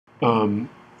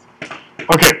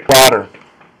Okay, ladder,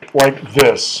 like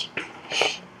this.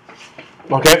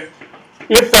 Okay,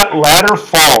 if that ladder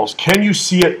falls, can you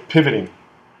see it pivoting?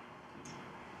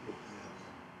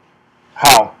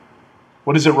 How?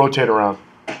 What does it rotate around?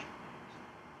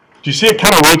 Do you see it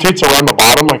kind of rotates around the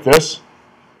bottom like this?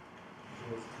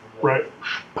 Right.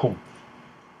 Boom.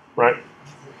 Right.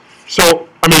 So,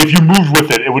 I mean, if you moved with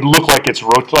it, it would look like it's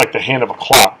like the hand of a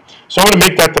clock. So I'm going to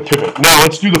make that the pivot. Now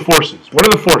let's do the forces. What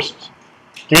are the forces?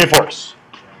 Give me a force.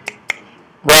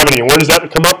 Gravity. Where does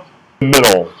that come up?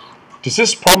 Middle. Does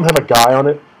this problem have a guy on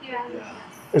it? Yeah.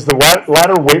 Is the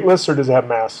ladder weightless or does it have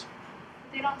mass?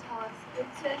 They don't tell us. It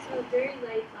says a very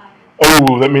light ladder.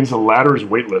 Oh, that means the ladder is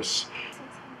weightless.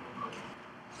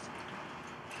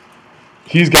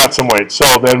 He's got some weight,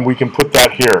 so then we can put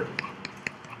that here.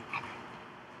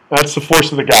 That's the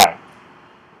force of the guy.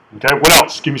 Okay, what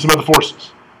else? Give me some other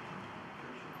forces.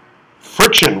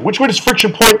 Friction. Which way does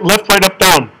friction point? Left, right, up,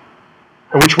 down.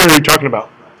 And which way are you talking about?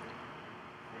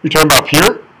 You're talking about up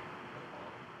here?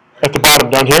 At the bottom,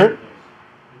 down here?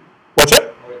 What's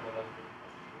it?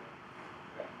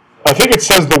 I think it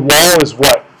says the wall is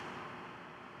what?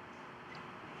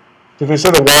 Did they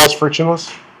say the wall is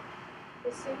frictionless?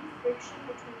 The same friction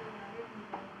between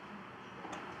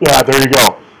the ladder and the wall. Yeah, there you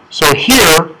go. So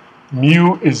here,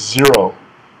 mu is 0.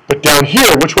 But down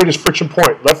here, which way does friction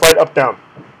point? Left, right, up, down.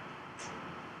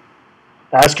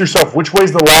 Ask yourself, which way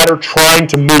is the ladder trying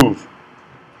to move?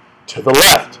 To the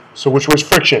left. So which way is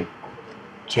friction?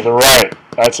 To the right.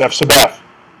 That's F sub F.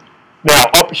 Now,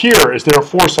 up here, is there a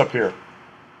force up here?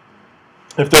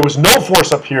 If there was no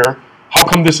force up here, how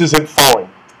come this isn't falling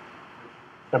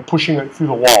and pushing it through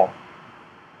the wall?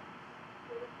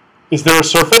 Is there a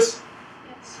surface?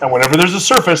 Yes. And whenever there's a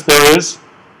surface, there is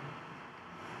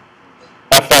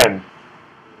Fn.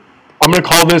 I'm going to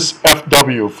call this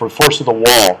Fw for force of the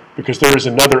wall because there is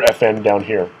another Fn down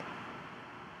here.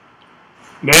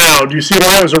 Now, do you see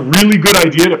why it was a really good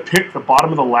idea to pick the bottom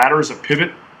of the ladder as a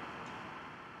pivot?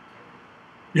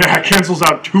 Yeah, it cancels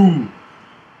out 2.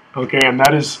 Okay, and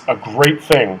that is a great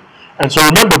thing. And so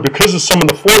remember, because of some of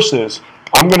the forces,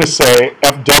 I'm going to say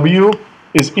Fw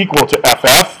is equal to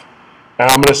Ff, and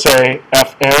I'm going to say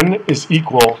Fn is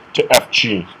equal to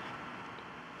Fg.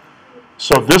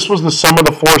 So this was the sum of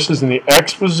the forces and the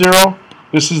x was 0.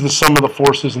 This is the sum of the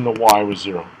forces and the y was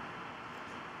 0.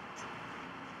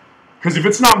 Because if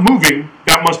it's not moving,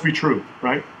 that must be true,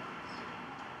 right?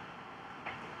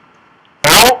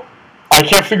 Now, I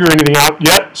can't figure anything out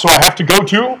yet, so I have to go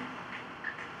to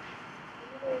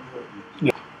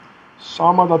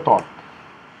sum of the torque.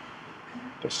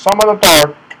 The sum of the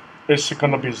torque is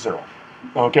going to be 0.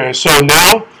 Okay, so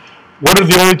now, what are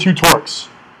the only 2 torques?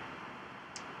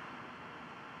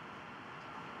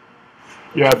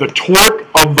 Yeah, the torque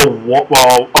of the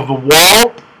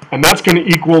wall, and that's going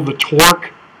to equal the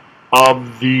torque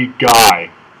of the guy.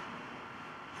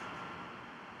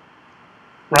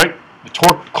 Right? The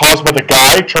torque caused by the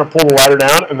guy trying to pull the ladder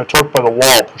down, and the torque by the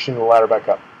wall pushing the ladder back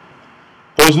up.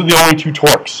 Those are the only 2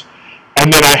 torques.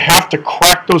 And then I have to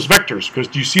crack those vectors, because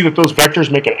do you see that those vectors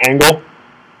make an angle?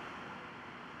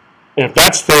 And if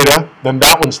that's theta, then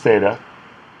that one's theta.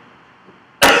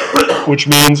 Which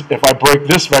means if I break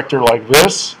this vector like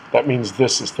this, that means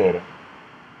this is theta.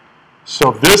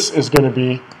 So this is going to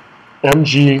be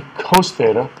mg cos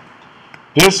theta.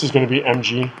 This is going to be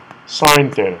mg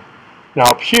sine theta.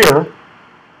 Now up here,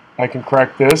 I can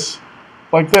crack this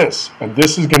like this. And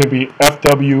this is going to be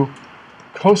Fw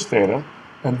cos theta.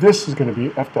 And this is going to be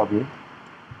Fw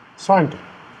sine theta.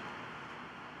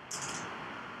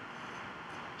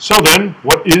 So then,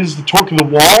 what is the torque of the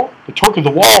wall? The torque of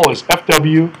the wall is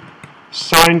Fw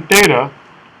sine theta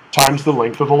times the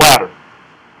length of the ladder.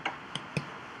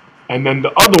 And then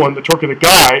the other one, the torque of the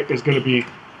guy, is going to be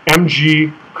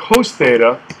mg cos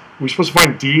theta. We're supposed to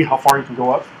find d, how far you can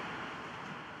go up.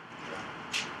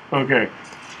 Okay,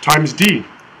 times d.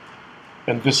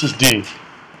 And this is d.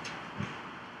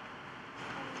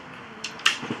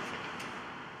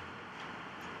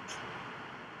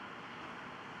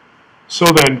 So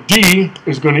then d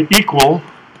is going to equal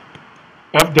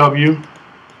Fw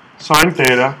sine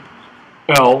theta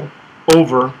L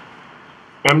over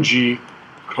mg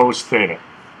cos theta.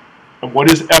 And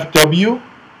what is Fw?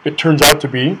 It turns out to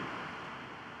be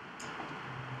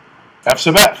F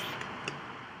sub F.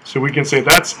 So we can say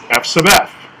that's F sub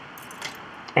F.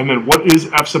 And then what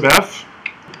is F sub F?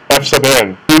 F sub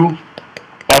n, mu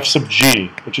F sub g,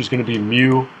 which is going to be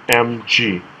mu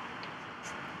mg.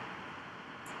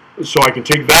 So I can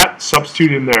take that,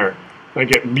 substitute in there. I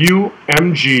get mu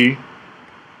mg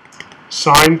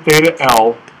sine theta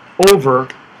L over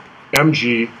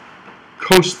mg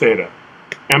cos theta.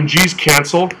 mg's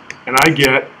cancel, and I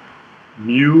get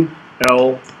mu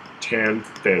L tan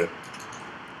theta.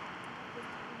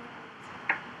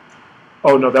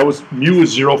 Oh no, that was mu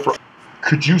is 0 for.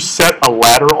 Could you set a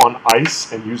ladder on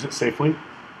ice and use it safely?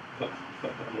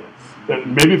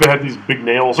 And maybe if it had these big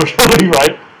nails or something,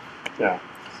 right? Yeah.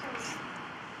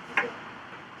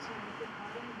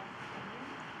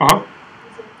 Uh-huh.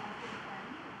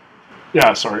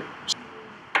 Yeah, sorry.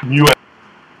 Mu.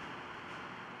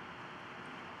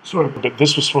 Sorry, but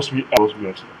this was supposed to be L.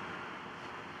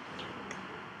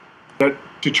 That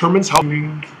determines how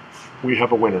we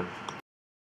have a winner.